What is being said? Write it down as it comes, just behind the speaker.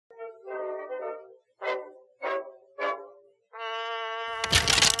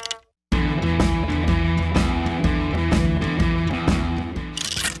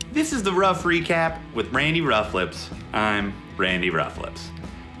This is the Rough Recap with Randy Roughlips. I'm Randy Roughlips.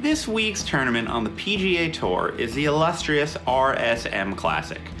 This week's tournament on the PGA Tour is the illustrious RSM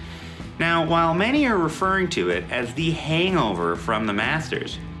Classic. Now, while many are referring to it as the hangover from the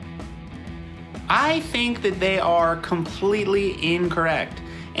Masters, I think that they are completely incorrect.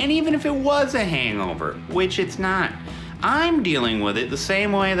 And even if it was a hangover, which it's not, I'm dealing with it the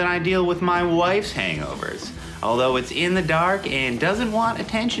same way that I deal with my wife's hangovers. Although it's in the dark and doesn't want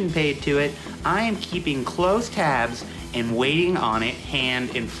attention paid to it, I am keeping close tabs and waiting on it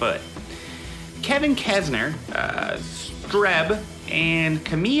hand and foot. Kevin Kesner, Streb, and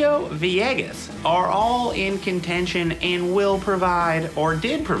Camilo Villegas are all in contention and will provide, or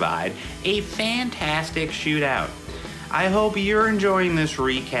did provide, a fantastic shootout. I hope you're enjoying this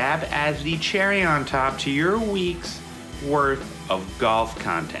recap as the cherry on top to your week's worth of golf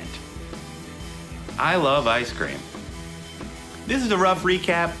content. I love ice cream. This is the Rough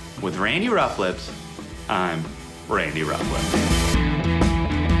Recap with Randy Roughlips. I'm Randy Roughlips.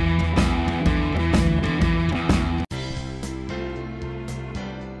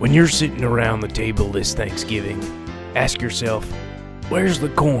 When you're sitting around the table this Thanksgiving, ask yourself, where's the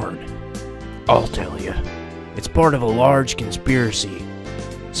corn? I'll tell you. It's part of a large conspiracy,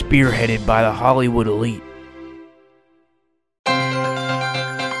 spearheaded by the Hollywood elite.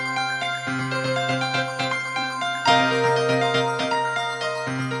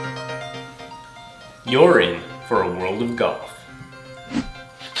 You're in for a world of golf.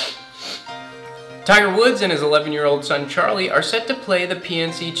 Tiger Woods and his 11-year-old son Charlie are set to play the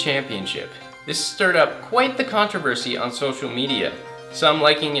PNC Championship. This stirred up quite the controversy on social media, some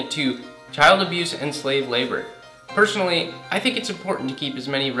liking it to child abuse and slave labor. Personally, I think it's important to keep as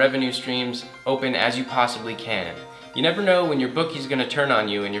many revenue streams open as you possibly can. You never know when your bookie's going to turn on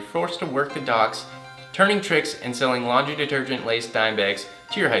you and you're forced to work the docks, turning tricks and selling laundry detergent laced dime bags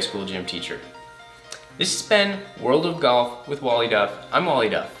to your high school gym teacher. This has been World of Golf with Wally Duff. I'm Wally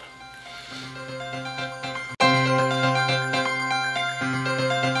Duff.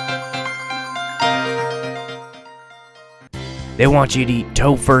 They want you to eat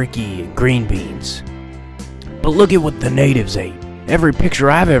tofurkey and green beans. But look at what the natives ate. Every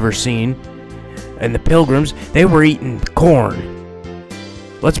picture I've ever seen, and the pilgrims, they were eating corn.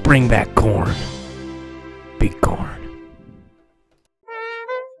 Let's bring back corn. Big corn.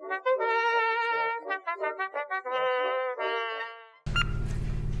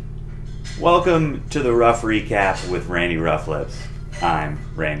 Welcome to the Rough Recap with Randy Roughlips. I'm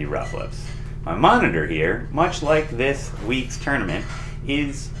Randy Roughlips. My monitor here, much like this week's tournament,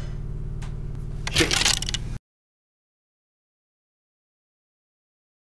 is